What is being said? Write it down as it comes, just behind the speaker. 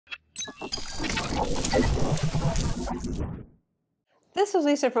This is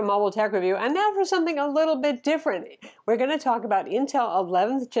Lisa from MobileTechReview, and now for something a little bit different. We're going to talk about Intel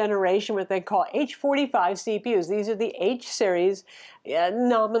 11th generation, what they call H45 CPUs. These are the H series,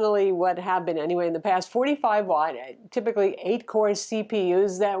 nominally what have been anyway in the past, 45 watt, typically 8-core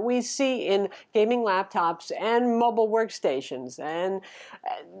CPUs that we see in gaming laptops and mobile workstations. And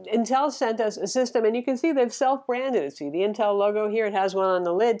Intel sent us a system, and you can see they've self-branded it. See the Intel logo here? It has one on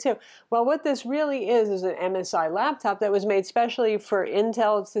the lid too. Well, what this really is an MSI laptop that was made specially for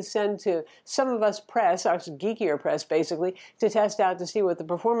Intel to send to some of us press, our geekier press basically, to test out to see what the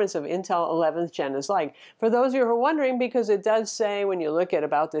performance of Intel 11th Gen is like. For those of you who are wondering, because it does say when you look at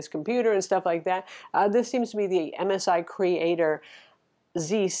about this computer and stuff like that, this seems to be the MSI Creator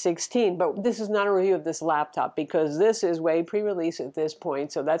Z16, but this is not a review of this laptop because this is way pre-release at this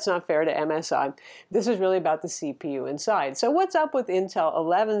point, so that's not fair to MSI. This is really about the CPU inside. So what's up with Intel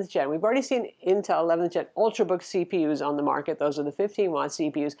 11th Gen? We've already seen Intel 11th Gen Ultrabook CPUs on the market. Those are the 15-watt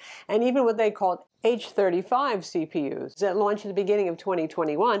CPUs, and even what they called H45 CPUs that launched at the beginning of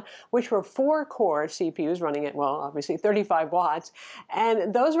 2021, which were 4-core CPUs running at, well, obviously 35 watts.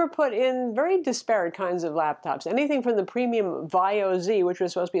 And those were put in very disparate kinds of laptops. Anything from the premium Vio Z, which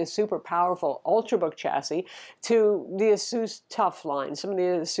was supposed to be a super powerful Ultrabook chassis, to the Asus TUF line, some of the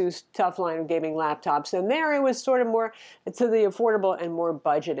Asus TUF line of gaming laptops. And there it was sort of more to the affordable and more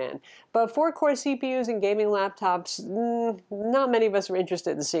budget end. But 4-core CPUs in gaming laptops, not many of us are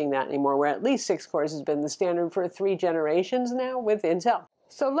interested in seeing that anymore, where at least 6 cores has been the standard for 3 generations now with Intel.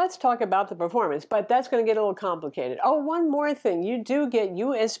 So let's talk about the performance, but that's going to get a little complicated. Oh, one more thing. You do get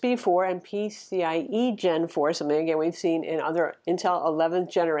USB 4 and PCIe Gen 4, something again we've seen in other Intel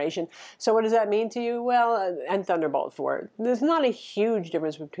 11th generation. So what does that mean to you? Well, and Thunderbolt 4. There's not a huge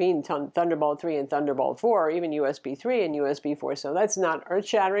difference between Thunderbolt 3 and Thunderbolt 4, or even USB 3 and USB 4, so that's not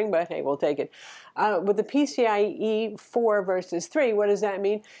earth-shattering, but hey, we'll take it. With the PCIe 4 versus 3, what does that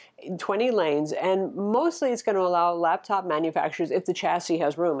mean? 20 lanes, and mostly it's going to allow laptop manufacturers, if the chassis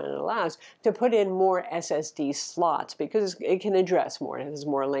has room and it allows, to put in more SSD slots because it can address more. It has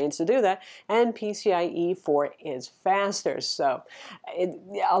more lanes to do that, and PCIe 4 is faster. So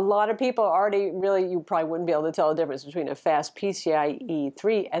a lot of people already really, you probably wouldn't be able to tell the difference between a fast PCIe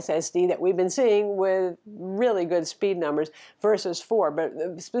 3 SSD that we've been seeing with really good speed numbers versus 4, but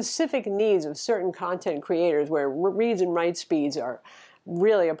the specific needs of certain content creators where reads and write speeds are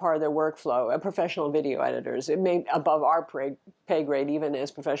really a part of their workflow, professional video editors, it may above our pay grade, even as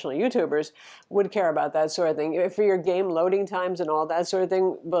professional YouTubers, would care about that sort of thing. If for your game loading times and all that sort of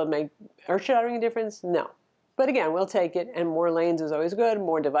thing, will it make earth-shattering difference? No. But again, we'll take it, and more lanes is always good,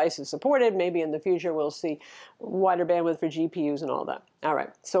 more devices supported. Maybe in the future we'll see wider bandwidth for GPUs and all that. All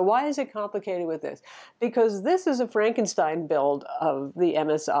right, so why is it complicated with this? Because this is a Frankenstein build of the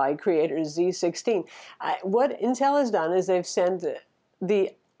MSI Creator Z16. What Intel has done is they've sent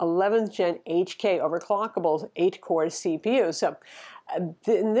the 11th Gen HK overclockable 8-core CPU. So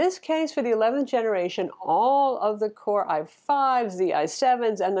in this case, for the 11th generation, all of the Core i5s, the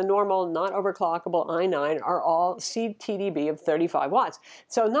i7s, and the normal, not overclockable i9 are all CTDB of 35 watts.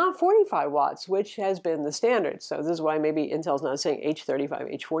 So not 45 watts, which has been the standard. So this is why maybe Intel's not saying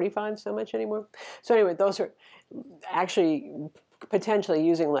H35, H45 so much anymore. So anyway, those are actually potentially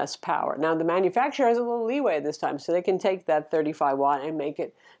using less power. Now the manufacturer has a little leeway this time, so they can take that 35 watt and make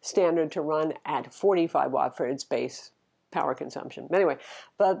it standard to run at 45 watt for its base power consumption. Anyway,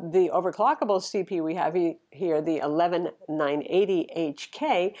 but the overclockable CPU we have here, the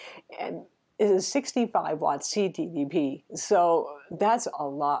 11980HK, is a 65 watt CTDP. So that's a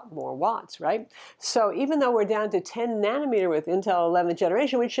lot more watts, right? So even though we're down to 10 nanometer with Intel 11th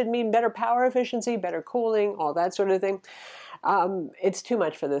generation, which should mean better power efficiency, better cooling, all that sort of thing, it's too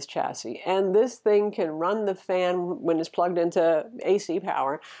much for this chassis. And this thing can run the fan when it's plugged into AC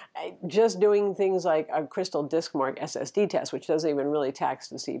power, just doing things like a Crystal Disk Mark SSD test, which doesn't even really tax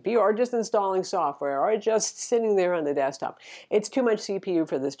the CPU, or just installing software, or just sitting there on the desktop. It's too much CPU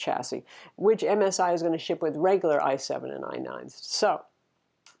for this chassis, which MSI is going to ship with regular i7 and i9s. So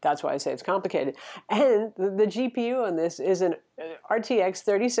that's why I say it's complicated. And the GPU on this is an RTX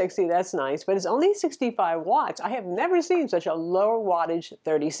 3060, that's nice, but it's only 65 watts. I have never seen such a low wattage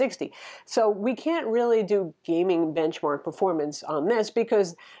 3060. So we can't really do gaming benchmark performance on this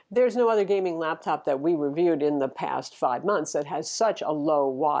because there's no other gaming laptop that we reviewed in the past 5 months that has such a low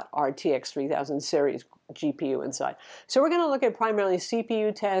watt RTX 3000 series GPU inside. So we're going to look at primarily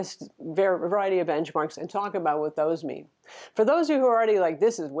CPU tests, variety of benchmarks, and talk about what those mean. For those of you who are already like,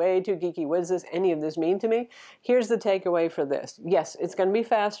 this is way too geeky, what does any of this mean to me? Here's the takeaway for this. Yes, it's going to be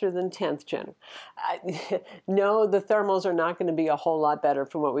faster than 10th gen. No, the thermals are not going to be a whole lot better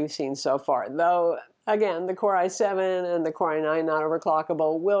from what we've seen so far, though. Again, the Core i7 and the Core i9 not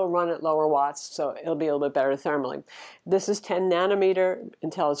overclockable will run at lower watts, so it'll be a little bit better thermally. This is 10 nanometer.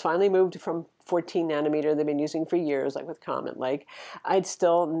 Intel has finally moved from 14 nanometer they've been using for years, like with Comet Lake. It's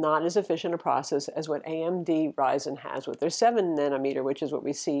still not as efficient a process as what AMD Ryzen has with their 7 nanometer, which is what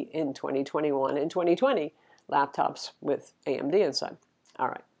we see in 2021 and 2020 laptops with AMD inside. All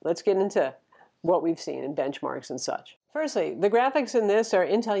right, let's get into what we've seen in benchmarks and such. Firstly, the graphics in this are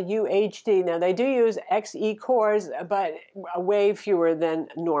Intel UHD. Now, they do use Xe cores, but way fewer than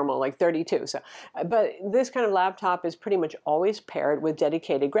normal, like 32. But this kind of laptop is pretty much always paired with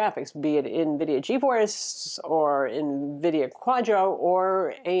dedicated graphics, be it NVIDIA GeForce or NVIDIA Quadro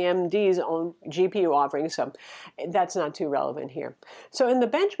or AMD's own GPU offering. So that's not too relevant here. So in the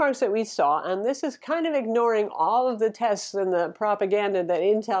benchmarks that we saw, and this is kind of ignoring all of the tests and the propaganda that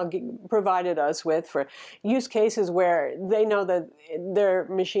Intel provided us with for use cases where they know that their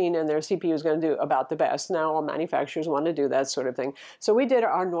machine and their CPU is going to do about the best. Now all manufacturers want to do that sort of thing. So we did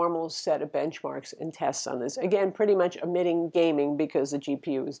our normal set of benchmarks and tests on this. Again, pretty much omitting gaming because the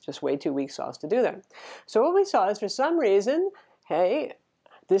GPU is just way too weak sauce to do that. So what we saw is for some reason, hey,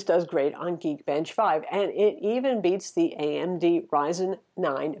 this does great on Geekbench 5, and it even beats the AMD Ryzen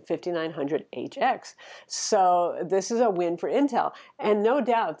 9 5900HX. So this is a win for Intel. And no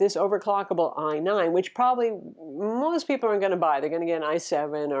doubt this overclockable i9, which probably most people aren't going to buy. They're going to get an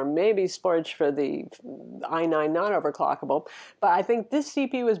i7 or maybe splurge for the i9 not overclockable. But I think this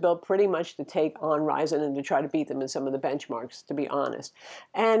CPU is built pretty much to take on Ryzen and to try to beat them in some of the benchmarks, to be honest.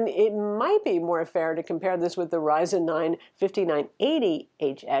 And it might be more fair to compare this with the Ryzen 9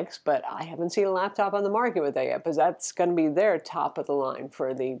 5980HX, but I haven't seen a laptop on the market with that yet, because that's going to be their top of the line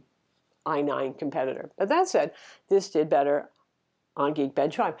for the i9 competitor. But that said, this did better on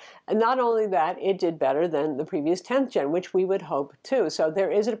Geekbench 5. And not only that, it did better than the previous 10th gen, which we would hope too. So there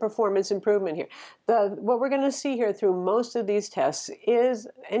is a performance improvement here. What we're going to see here through most of these tests is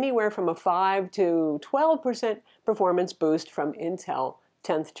anywhere from a 5 to 12% performance boost from Intel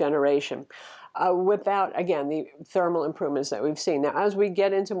 10th generation. Without, again, the thermal improvements that we've seen. Now, as we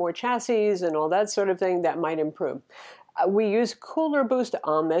get into more chassis and all that sort of thing, that might improve. We use Cooler Boost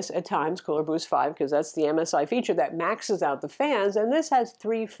on this at times, Cooler Boost 5, because that's the MSI feature that maxes out the fans, and this has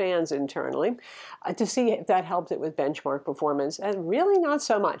 3 fans internally to see if that helped it with benchmark performance, and really not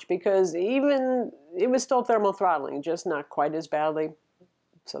so much, because even it was still thermal throttling, just not quite as badly,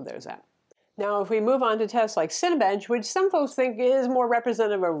 so there's that. Now, if we move on to tests like Cinebench, which some folks think is more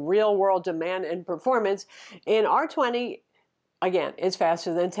representative of real-world demand and performance, in R20, again, it's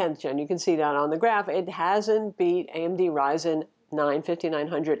faster than 10th gen. You can see that on the graph. It hasn't beat AMD Ryzen 9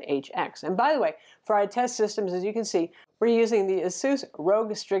 5900HX. And by the way, for our test systems, as you can see, we're using the Asus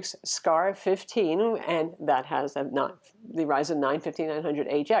ROG Strix Scar 15, and that has the Ryzen 9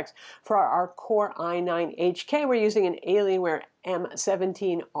 5900HX. For our Core i9 HK, we're using an Alienware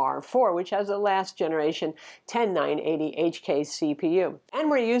M17R4, which has a last generation 10980HK CPU.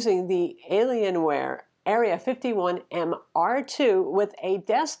 And we're using the Alienware Area 51MR2 with a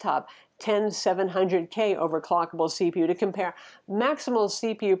desktop 10700K overclockable CPU to compare maximal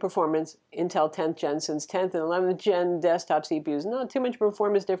CPU performance Intel 10th gen, since 10th and 11th gen desktop CPUs, not too much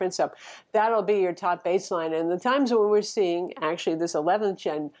performance difference, so that'll be your top baseline. And the times when we're seeing actually this 11th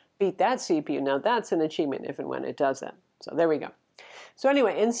gen beat that CPU, now that's an achievement if and when it does that. So there we go. So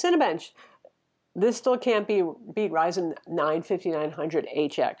anyway, in Cinebench, this still can't beat Ryzen 9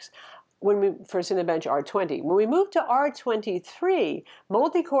 5900HX. For Cinebench R20. When we move to R23,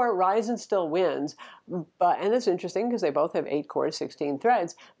 multi-core Ryzen still wins, and it's interesting because they both have 8 cores, 16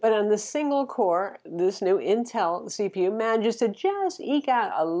 threads, but on the single core, this new Intel CPU manages to just eke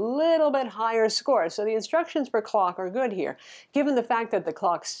out a little bit higher score. So the instructions per clock are good here. Given the fact that the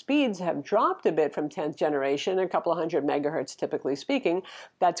clock speeds have dropped a bit from 10th generation, a couple of hundred megahertz typically speaking,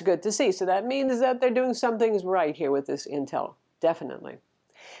 that's good to see. So that means that they're doing some things right here with this Intel, definitely.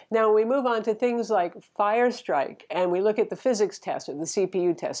 Now we move on to things like Firestrike, and we look at the physics test or the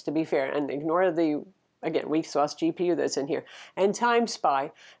CPU test, to be fair, and ignore the, again, weak sauce GPU that's in here, and Time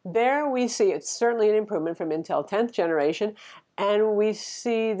Spy. There we see it's certainly an improvement from Intel 10th generation, and we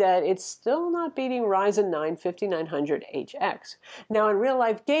see that it's still not beating Ryzen 9 5900HX. Now in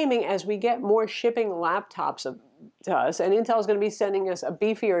real-life gaming, as we get more shipping laptops to us, and Intel's going to be sending us a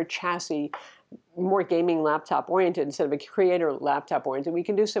beefier chassis more gaming laptop oriented instead of a creator laptop oriented, we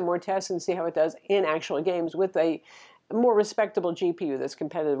can do some more tests and see how it does in actual games with a more respectable GPU that's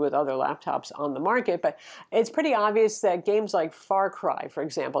competitive with other laptops on the market. But it's pretty obvious that games like Far Cry, for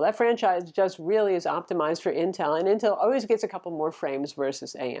example, that franchise just really is optimized for Intel, and Intel always gets a couple more frames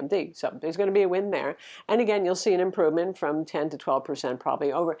versus AMD. So there's going to be a win there. And again, you'll see an improvement from 10 to 12%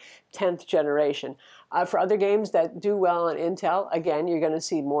 probably over 10th generation. For other games that do well on Intel, again, you're going to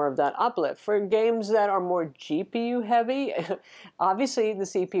see more of that uplift. For games that are more GPU heavy, obviously the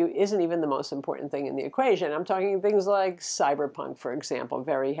CPU isn't even the most important thing in the equation. I'm talking things like Cyberpunk, for example,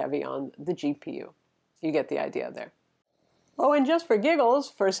 very heavy on the GPU. You get the idea there. Oh, and just for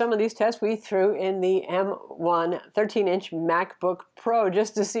giggles, for some of these tests, we threw in the M1 13-inch MacBook Pro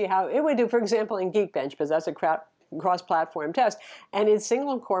just to see how it would do, for example, in Geekbench, because that's a cross-platform test, and its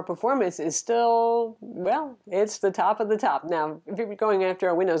single-core performance is still, well, it's the top of the top. Now, if you're going after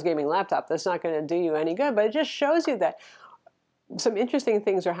a Windows gaming laptop, that's not going to do you any good, but it just shows you that some interesting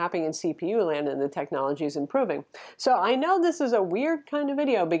things are happening in CPU land and the technology is improving. So I know this is a weird kind of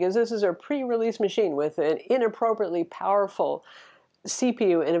video because this is a pre-release machine with an inappropriately powerful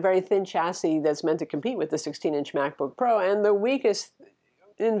CPU in a very thin chassis that's meant to compete with the 16-inch MacBook Pro and the weakest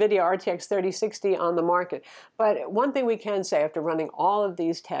NVIDIA RTX 3060 on the market. But one thing we can say after running all of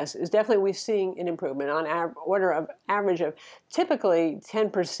these tests is definitely we're seeing an improvement on order of average of typically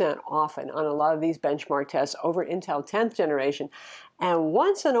 10% often on a lot of these benchmark tests over Intel 10th generation. And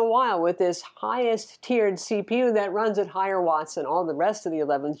once in a while, with this highest tiered CPU that runs at higher watts than all the rest of the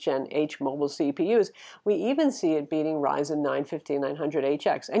 11th Gen H mobile CPUs, we even see it beating Ryzen 9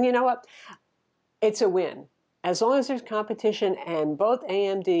 5900HX. And you know what? It's a win. As long as there's competition and both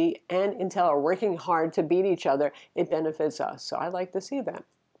AMD and Intel are working hard to beat each other, it benefits us. So I like to see that.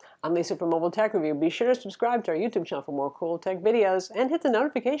 I'm Lisa from Mobile Tech Review. Be sure to subscribe to our YouTube channel for more cool tech videos and hit the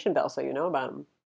notification bell so you know about them.